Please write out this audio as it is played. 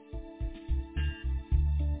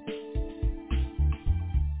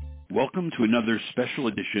Welcome to another special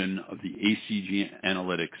edition of the ACG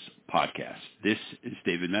Analytics podcast. This is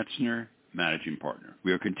David Metzner, Managing Partner.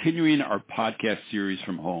 We are continuing our podcast series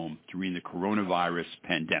from home during the coronavirus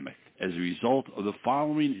pandemic. As a result of the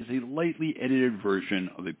following is a lightly edited version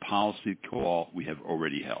of a policy call we have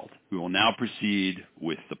already held. We will now proceed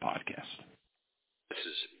with the podcast. This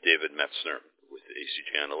is David Metzner with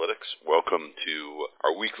ACG Analytics. Welcome to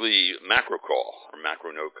our weekly macro call. Our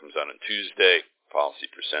macro note comes out on Tuesday.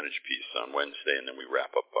 Policy percentage piece on Wednesday, and then we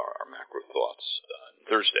wrap up our macro thoughts on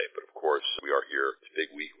Thursday. But of course, we are here. It's a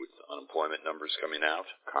big week with unemployment numbers coming out,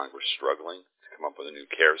 Congress struggling to come up with a new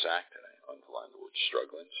CARES Act, and I underline the word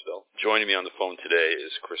struggling still. Joining me on the phone today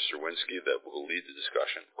is Chris Zerwinski that will lead the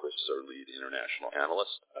discussion. Chris is our lead international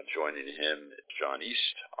analyst. Joining him is John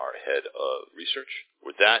East, our head of research.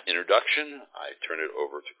 With that introduction, I turn it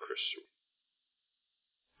over to Chris.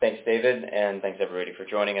 Thanks, David, and thanks everybody for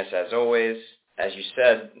joining us as always. As you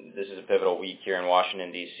said, this is a pivotal week here in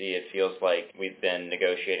Washington, D.C. It feels like we've been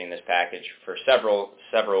negotiating this package for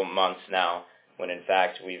several months now, when in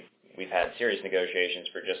fact we've had serious negotiations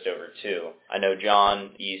for just over 2. I know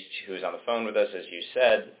John East, who is on the phone with us, as you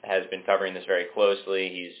said, has been covering this very closely.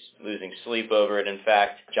 He's losing sleep over it, in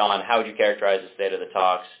fact. John, how would you characterize the state of the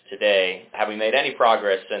talks today? Have we made any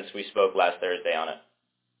progress since we spoke last Thursday on it?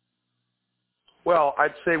 Well,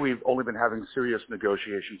 I'd say we've only been having serious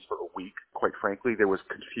negotiations for a week. Quite frankly, there was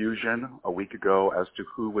confusion a week ago as to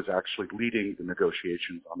who was actually leading the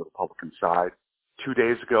negotiations on the Republican side. 2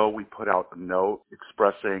 days ago, we put out a note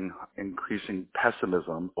expressing increasing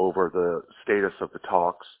pessimism over the status of the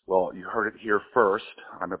talks. Well, you heard it here first.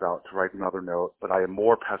 I'm about to write another note, but I am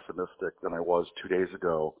more pessimistic than I was 2 days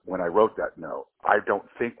ago when I wrote that note. I don't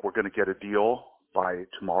think we're going to get a deal by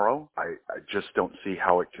tomorrow. I just don't see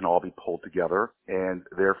how it can all be pulled together, and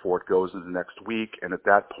therefore it goes into next week. And at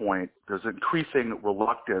that point, there's increasing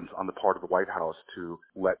reluctance on the part of the White House to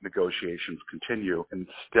let negotiations continue.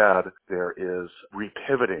 Instead, there is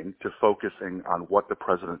repivoting to focusing on what the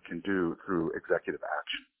president can do through executive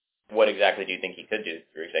action. What exactly do you think he could do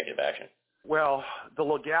through executive action? Well, the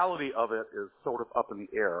legality of it is sort of up in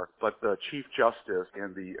the air, but the Chief Justice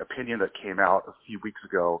in the opinion that came out a few weeks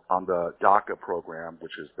ago on the DACA program,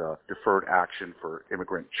 which is the Deferred Action for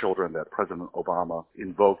Immigrant Children that President Obama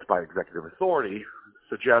invoked by executive authority,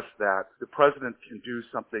 suggests that the president can do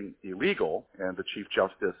something illegal, and the Chief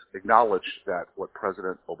Justice acknowledged that what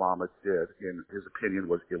President Obama did, in his opinion,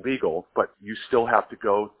 was illegal, but you still have to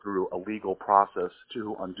go through a legal process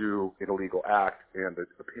to undo an illegal act, and the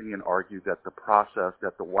opinion argued that the process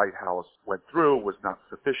that the White House went through was not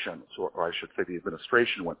sufficient, or I should say the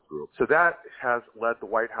administration went through. So that has led the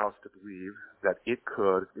White House to believe that it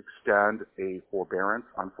could extend a forbearance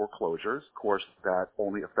on foreclosures. Of course, that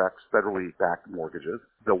only affects federally backed mortgages.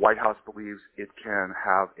 The White House believes it can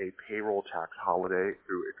have a payroll tax holiday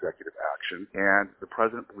through executive action. And the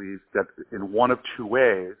president believes that in one of 2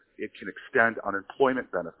 ways, it can extend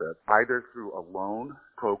unemployment benefits, either through a loan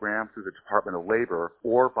program through the Department of Labor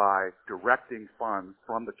or by directing funds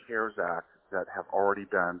from the CARES Act that have already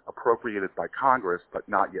been appropriated by Congress but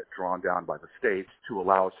not yet drawn down by the states to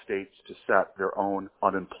allow states to set their own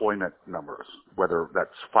unemployment numbers, whether that's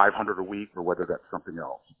 500 a week or whether that's something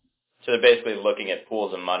else. So they're basically looking at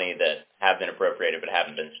pools of money that have been appropriated but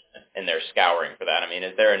haven't been, and they're scouring for that. I mean,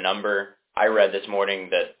 is there a number? I read this morning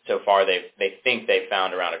that so far they think they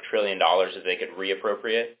found around $1 trillion that they could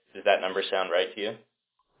reappropriate. Does that number sound right to you?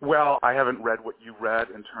 Well, I haven't read what you read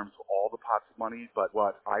in terms of all the pots of money, but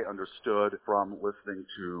what I understood from listening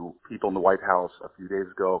to people in the White House a few days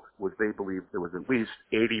ago was they believed there was at least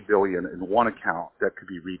 $80 billion in one account that could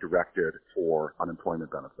be redirected for unemployment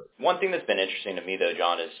benefits. One thing that's been interesting to me, though,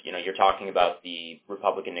 John, is, you're talking about the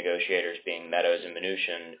Republican negotiators being Meadows and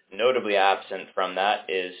Mnuchin. Notably absent from that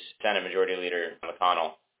is Senate Majority Leader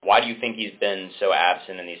McConnell. Why do you think he's been so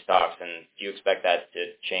absent in these talks, and do you expect that to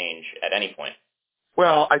change at any point?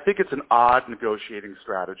 Well, I think it's an odd negotiating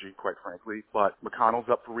strategy, quite frankly, but McConnell's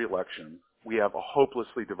up for re-election. We have a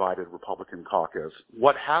hopelessly divided Republican caucus.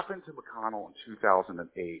 What happened to McConnell in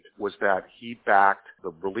 2008 was that he backed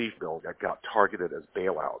the relief bill that got targeted as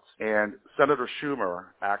bailouts. And Senator Schumer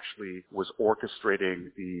actually was orchestrating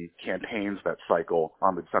the campaigns that cycle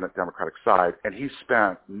on the Senate Democratic side, and he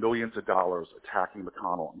spent millions of dollars attacking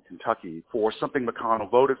McConnell in Kentucky for something McConnell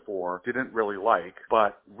voted for, didn't really like,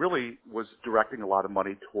 but really was directing a lot of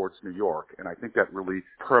money towards New York. And I think that really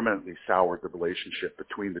permanently soured the relationship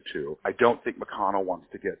between the two. I don't don't think McConnell wants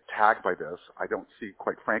to get tagged by this. I don't see,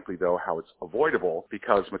 quite frankly, though, how it's avoidable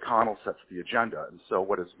because McConnell sets the agenda. And so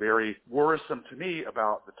what is very worrisome to me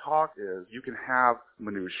about the talk is you can have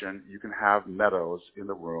Mnuchin, you can have Meadows in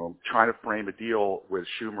the room trying to frame a deal with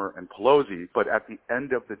Schumer and Pelosi, but at the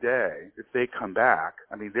end of the day, if they come back,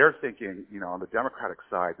 I mean, they're thinking, on the Democratic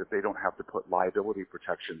side that they don't have to put liability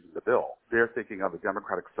protections in the bill. They're thinking on the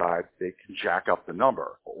Democratic side they can jack up the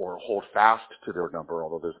number or hold fast to their number,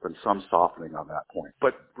 although there's been some softening on that point.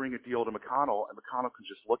 But bring a deal to McConnell, and McConnell can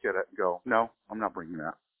just look at it and go, no, I'm not bringing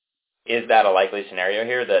that. Is that a likely scenario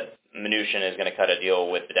here, that Mnuchin is going to cut a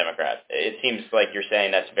deal with the Democrats? It seems like you're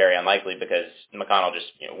saying that's very unlikely because McConnell just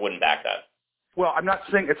wouldn't back that. Well, I'm not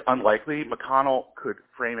saying it's unlikely. McConnell could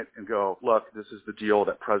frame it and go, look, this is the deal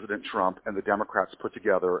that President Trump and the Democrats put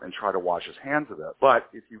together and try to wash his hands of it. But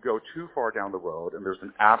if you go too far down the road and there's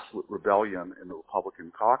an absolute rebellion in the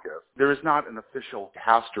Republican caucus, there is not an official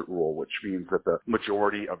Hastert rule, which means that the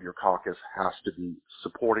majority of your caucus has to be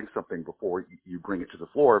supporting something before you bring it to the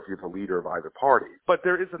floor if you're the leader of either party. But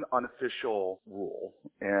there is an unofficial rule,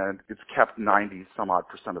 and it's kept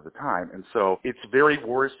 90-some-odd% of the time. And so it's very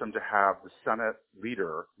worrisome to have the Senate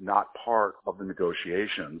leader not part of the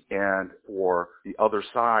negotiations, and for the other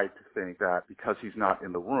side to think that because he's not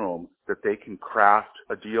in the room that they can craft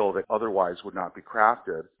a deal that otherwise would not be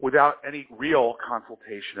crafted without any real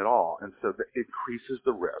consultation at all. And so that increases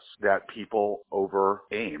the risk that people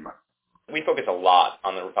over-aim. We focus a lot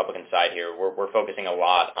on the Republican side here. We're focusing a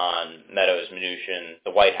lot on Meadows, Mnuchin,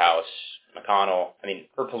 the White House, McConnell. I mean,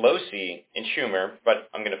 for Pelosi and Schumer, but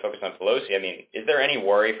I'm going to focus on Pelosi. I mean, is there any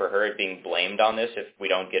worry for her being blamed on this if we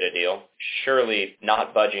don't get a deal? Surely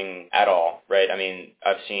not budging at all, right? I mean,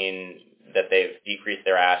 I've seen that they've decreased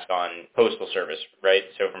their ask on postal service, right?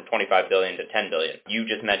 So from $25 billion to $10 billion. You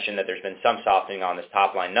just mentioned that there's been some softening on this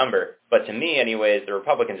top line number, but to me anyways, the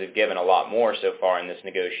Republicans have given a lot more so far in this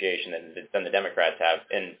negotiation than the Democrats have.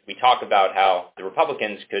 And we talk about how the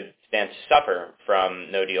Republicans could stand to suffer from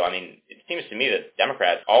no deal. I mean, it seems to me that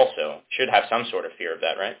Democrats also should have some sort of fear of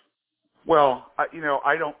that, right? Well,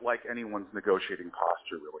 I don't like anyone's negotiating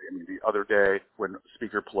posture, really. I mean, the other day when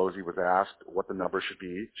Speaker Pelosi was asked what the number should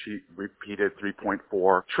be, she repeated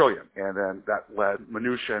 $3.4 trillion. And then that led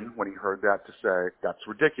Mnuchin, when he heard that, to say, that's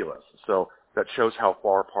ridiculous. So that shows how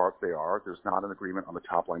far apart they are. There's not an agreement on the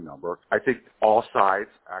top line number. I think all sides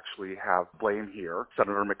actually have blame here.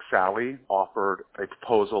 Senator McSally offered a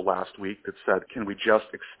proposal last week that said, can we just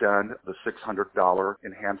extend the $600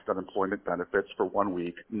 enhanced unemployment benefits for 1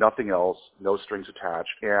 week, nothing else, no strings attached,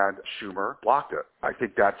 and Schumer blocked it. I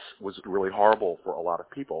think that was really horrible for a lot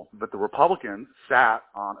of people. But the Republicans sat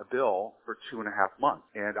on a bill for 2.5 months,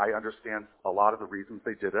 and I understand a lot of the reasons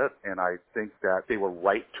they did it, and I think that they were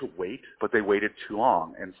right to wait, but they waited too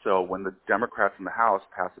long. And so when the Democrats in the House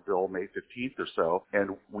passed a bill May 15th or so,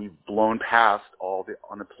 and we've blown past all the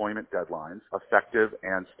unemployment deadlines, effective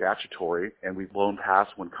and statutory, and we've blown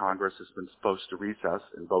past when Congress has been supposed to recess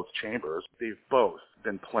in both chambers, they've both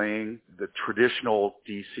been playing the traditional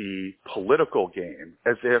D.C. political game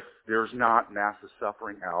as if there's not massive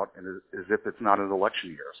suffering out and as if it's not an election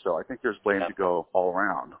year. So I think there's blame to go all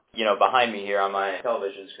around. Behind me here on my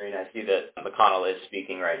television screen, I see that McConnell is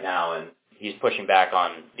speaking right now, and he's pushing back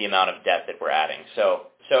on the amount of debt that we're adding. So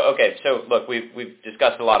look, we've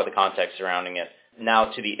discussed a lot of the context surrounding it.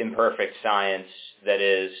 Now to the imperfect science that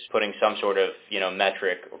is putting some sort of,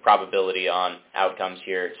 metric or probability on outcomes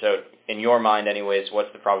here. So in your mind anyways,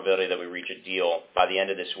 what's the probability that we reach a deal by the end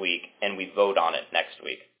of this week and we vote on it next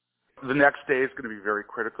week? The next day is going to be very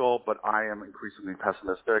critical, but I am increasingly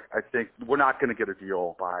pessimistic. I think we're not going to get a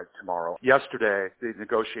deal by tomorrow. Yesterday, the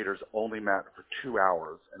negotiators only met for 2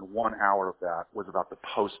 hours, and 1 hour of that was about the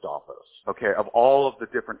post office. Okay, of all of the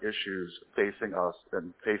different issues facing us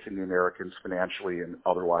and facing the Americans financially and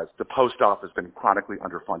otherwise, the post office has been chronically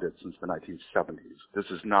underfunded since the 1970s. This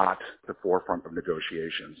is not the forefront of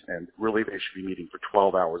negotiations, and really they should be meeting for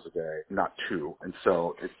 12 hours a day, not 2. And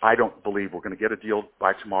so I don't believe we're going to get a deal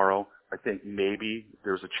by tomorrow. I think maybe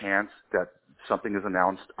there's a chance that something is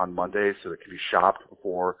announced on Monday so it can be shopped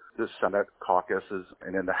before the Senate caucuses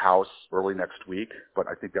and in the House early next week. But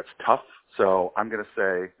I think that's tough. So I'm going to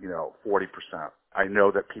say, 40%. I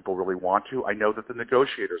know that people really want to. I know that the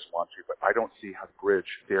negotiators want to, but I don't see how to bridge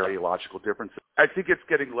their ideological differences. I think it's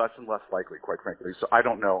getting less and less likely, quite frankly. So I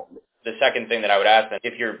don't know. The second thing that I would ask then,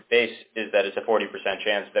 if your base is that it's a 40%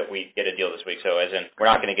 chance that we get a deal this week, so as in we're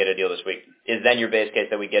not going to get a deal this week, is then your base case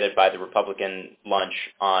that we get it by the Republican lunch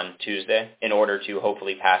on Tuesday in order to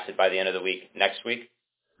hopefully pass it by the end of the week next week?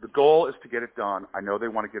 The goal is to get it done. I know they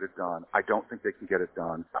want to get it done. I don't think they can get it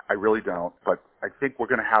done. I really don't. But I think we're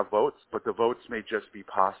going to have votes, but the votes may just be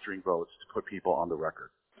posturing votes to put people on the record.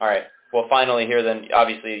 All right. Well, finally here then,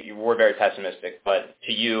 obviously you were very pessimistic, but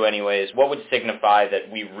to you anyways, what would signify that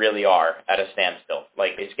we really are at a standstill?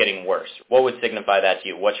 Like it's getting worse. What would signify that to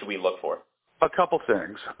you? What should we look for? A couple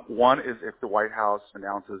things. One is if the White House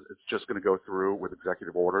announces it's just going to go through with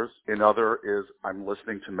executive orders. Another is I'm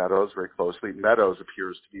listening to Meadows very closely. Meadows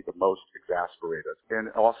appears to be the most exasperated.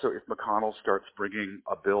 And also if McConnell starts bringing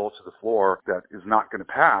a bill to the floor that is not going to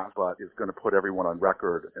pass, but is going to put everyone on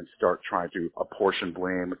record and start trying to apportion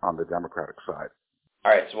blame on the Democratic side.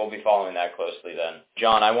 All right, so we'll be following that closely then.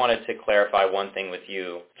 John, I wanted to clarify one thing with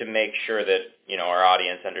you to make sure that, our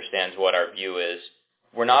audience understands what our view is.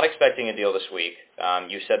 We're not expecting a deal this week.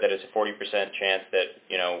 You said that it's a 40% chance that,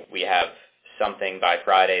 we have something by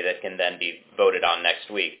Friday that can then be voted on next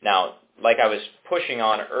week. Now, like I was pushing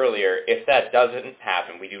on earlier, if that doesn't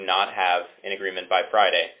happen, we do not have an agreement by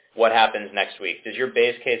Friday, what happens next week? Does your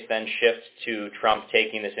base case then shift to Trump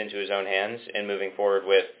taking this into his own hands and moving forward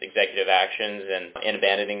with executive actions and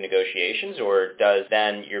abandoning negotiations, or does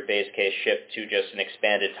then your base case shift to just an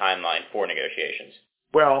expanded timeline for negotiations?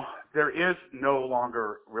 Well, there is no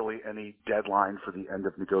longer really any deadline for the end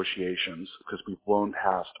of negotiations because we've blown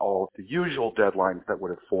past all the usual deadlines that would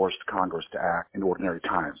have forced Congress to act in ordinary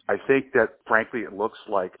times. I think that, frankly, it looks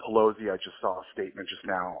like Pelosi, I just saw a statement just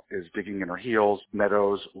now, is digging in her heels.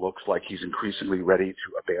 Meadows looks like he's increasingly ready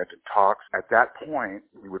to abandon talks. At that point,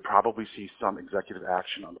 we would probably see some executive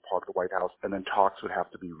action on the part of the White House, and then talks would have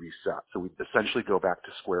to be reset. So we'd essentially go back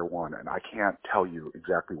to square one, and I can't tell you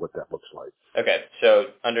exactly what that looks like. Okay,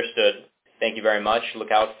 so understood. Thank you very much.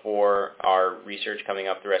 Look out for our research coming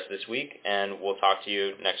up the rest of this week, and we'll talk to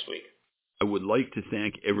you next week. I would like to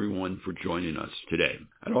thank everyone for joining us today.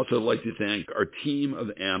 I'd also like to thank our team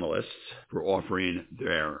of analysts for offering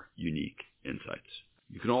their unique insights.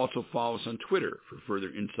 You can also follow us on Twitter for further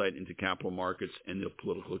insight into capital markets and the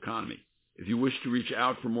political economy. If you wish to reach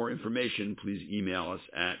out for more information, please email us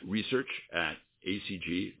at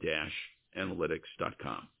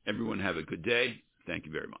research@acg-analytics.com. Everyone have a good day. Thank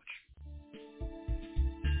you very much.